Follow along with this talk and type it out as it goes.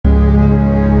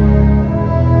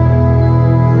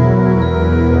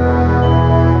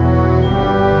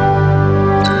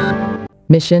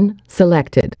Mission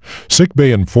selected.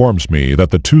 Sickbay informs me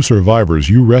that the 2 survivors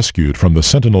you rescued from the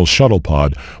Sentinel shuttle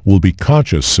pod will be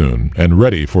conscious soon and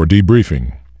ready for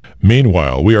debriefing.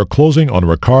 Meanwhile, we are closing on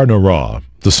Rakar Nara,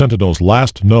 the Sentinel's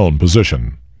last known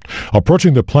position.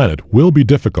 Approaching the planet will be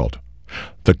difficult.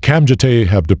 The Kamjate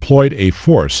have deployed a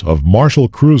force of Marshal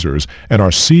cruisers and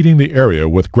are seeding the area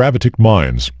with gravitic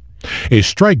mines. A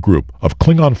strike group of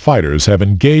Klingon fighters have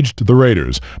engaged the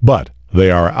raiders, but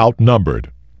they are outnumbered.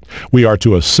 We are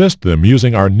to assist them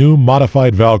using our new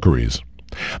modified Valkyries.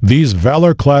 These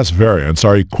Valor-class variants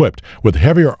are equipped with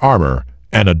heavier armor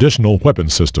and additional weapon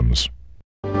systems.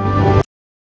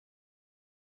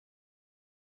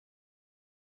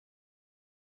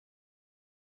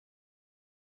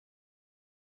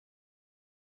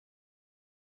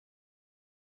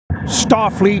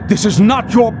 Starfleet, this is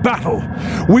not your battle.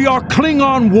 We are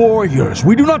Klingon warriors.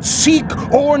 We do not seek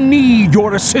or need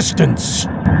your assistance.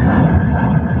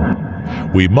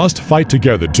 We must fight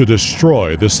together to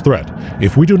destroy this threat.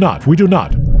 If we do not,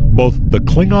 both the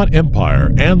Klingon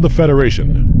Empire and the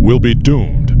Federation will be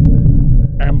doomed.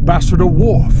 Ambassador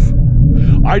Worf,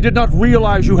 I did not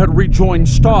realize you had rejoined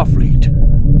Starfleet.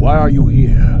 Why are you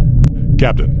here?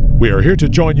 Captain, we are here to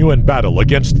join you in battle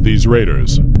against these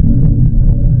raiders.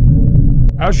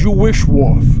 As you wish,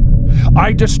 Worf.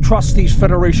 I distrust these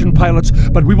Federation pilots,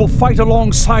 but we will fight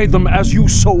alongside them as you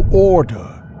so order.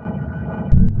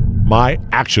 My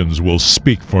actions will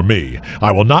speak for me.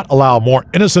 I will not allow more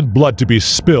innocent blood to be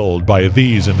spilled by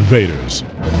these invaders.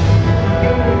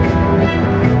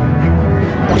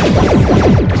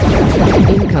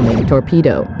 Incoming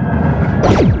torpedo.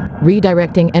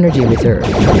 Redirecting energy reserve.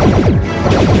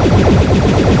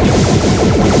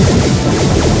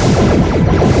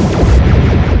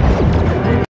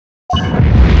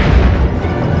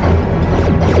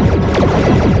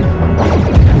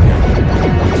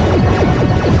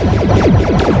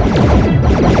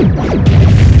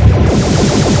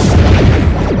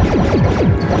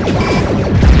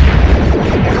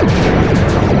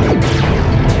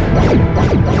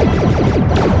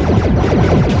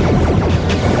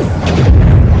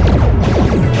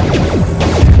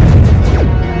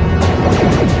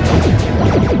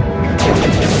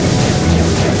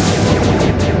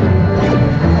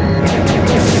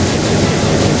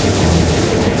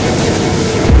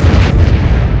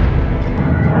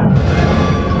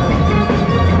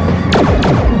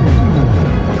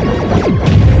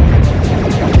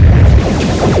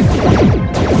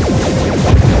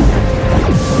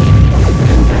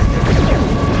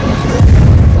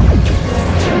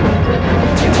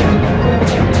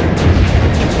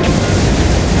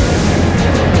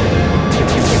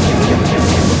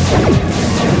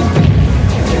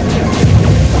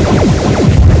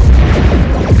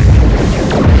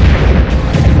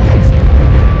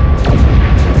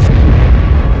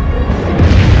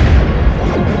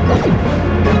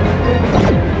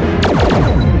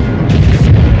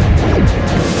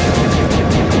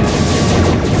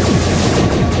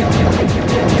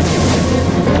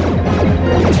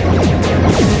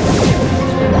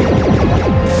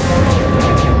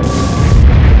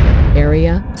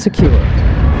 Secure.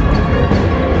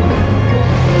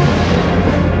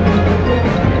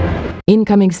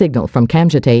 Incoming signal from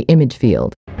Kamjate image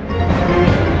field.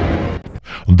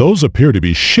 Those appear to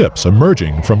be ships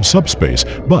emerging from subspace,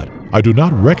 but I do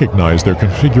not recognize their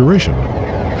configuration.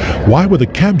 Why would the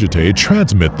Kamjate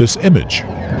transmit this image?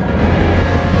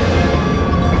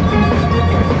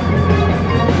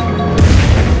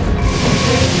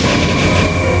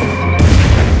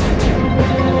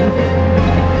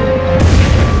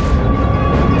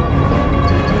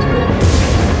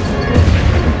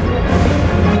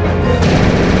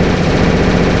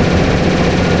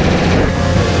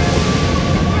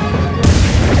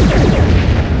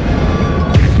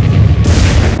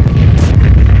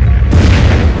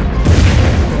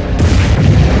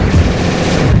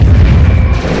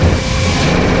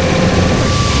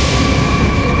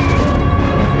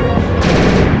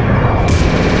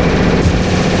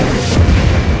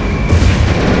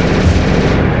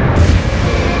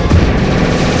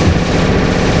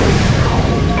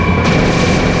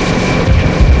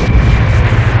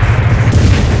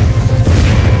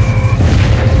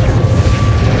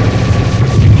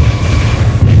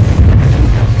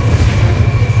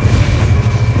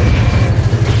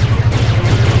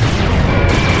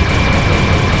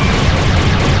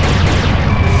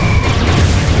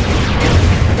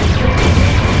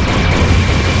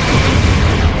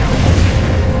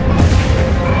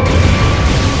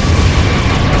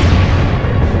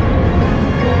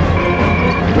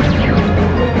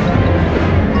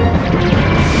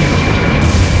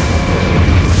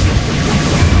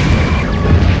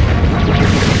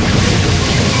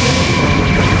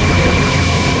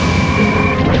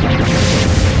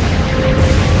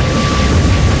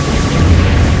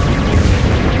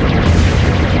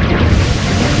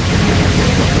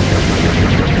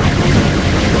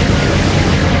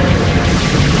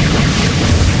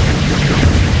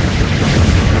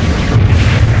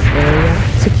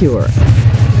 secure.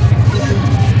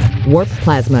 Warp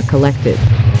plasma collected.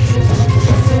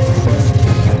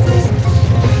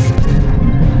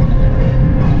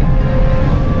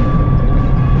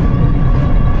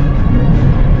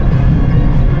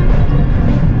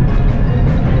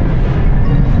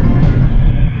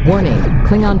 Warning,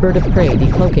 Klingon bird of prey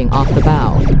decloaking off the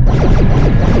bow.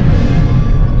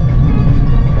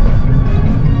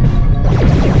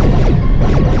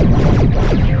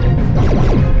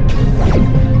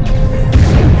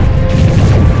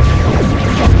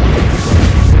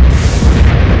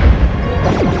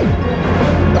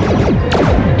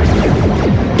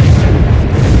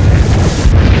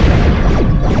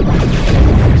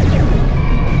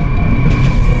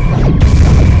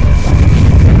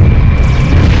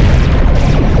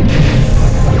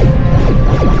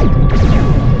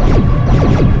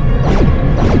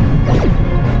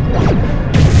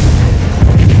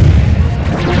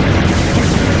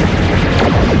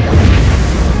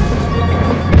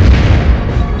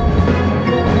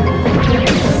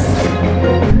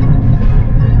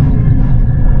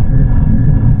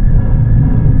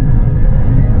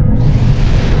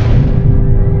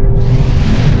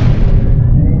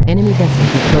 Enemy vessel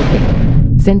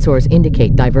decloaking. Sensors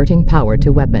indicate diverting power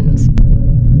to weapons.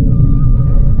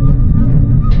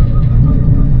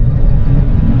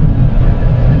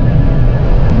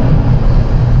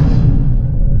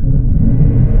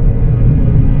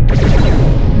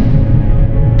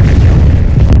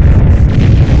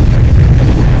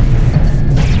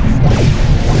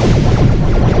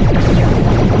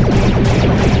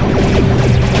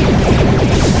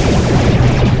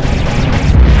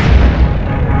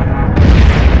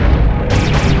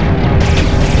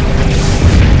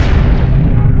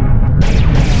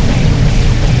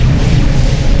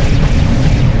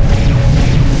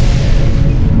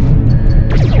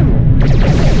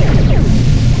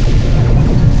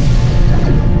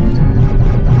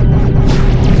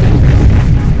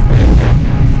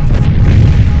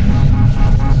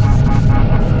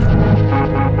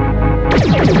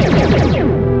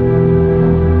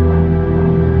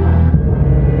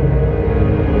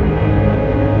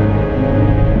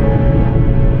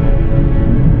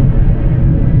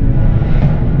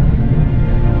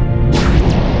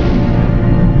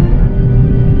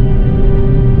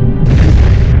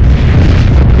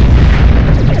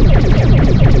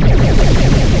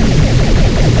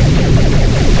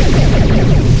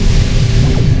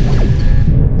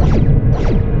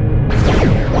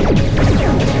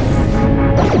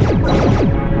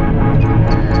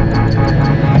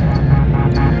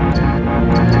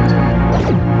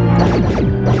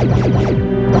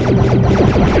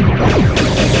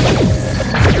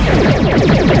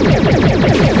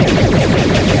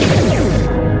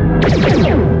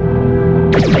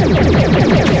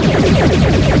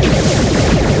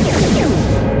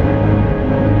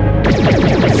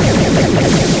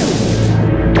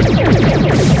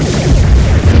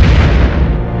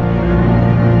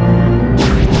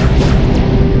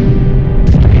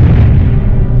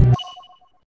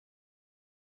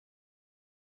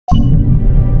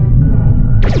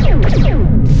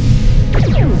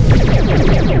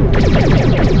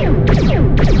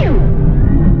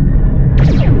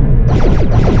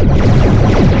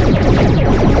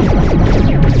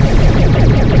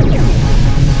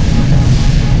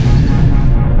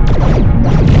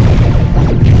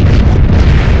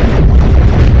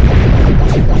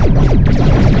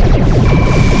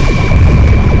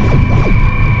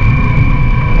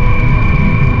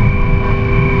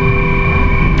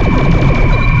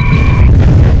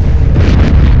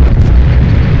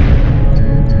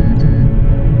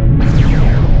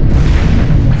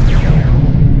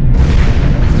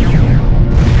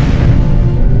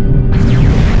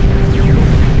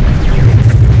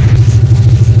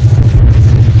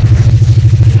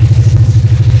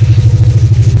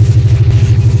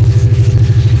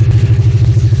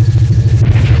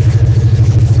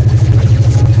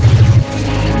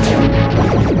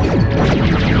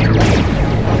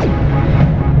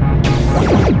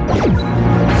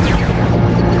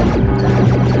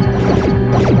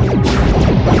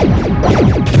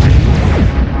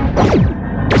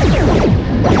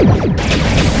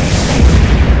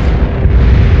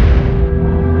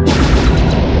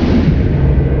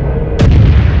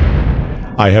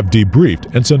 I have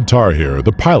debriefed Ensign Tarhir,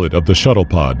 the pilot of the shuttle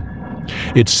pod.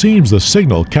 It seems the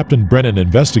signal Captain Brennan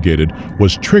investigated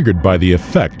was triggered by the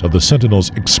effect of the Sentinel's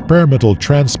experimental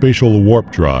transspatial warp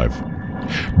drive.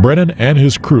 Brennan and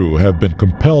his crew have been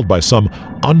compelled by some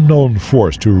unknown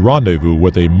force to rendezvous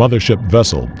with a mothership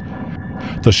vessel.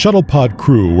 The shuttle pod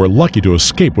crew were lucky to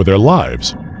escape with their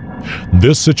lives.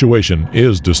 This situation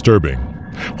is disturbing.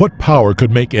 What power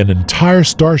could make an entire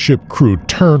starship crew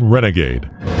turn renegade?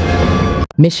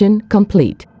 Mission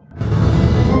complete.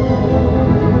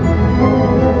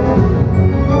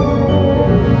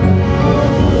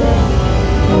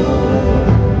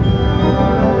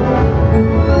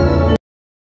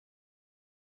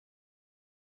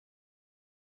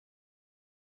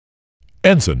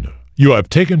 Ensign, you have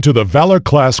taken to the Valor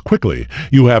class quickly.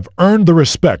 You have earned the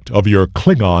respect of your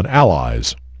Klingon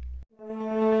allies.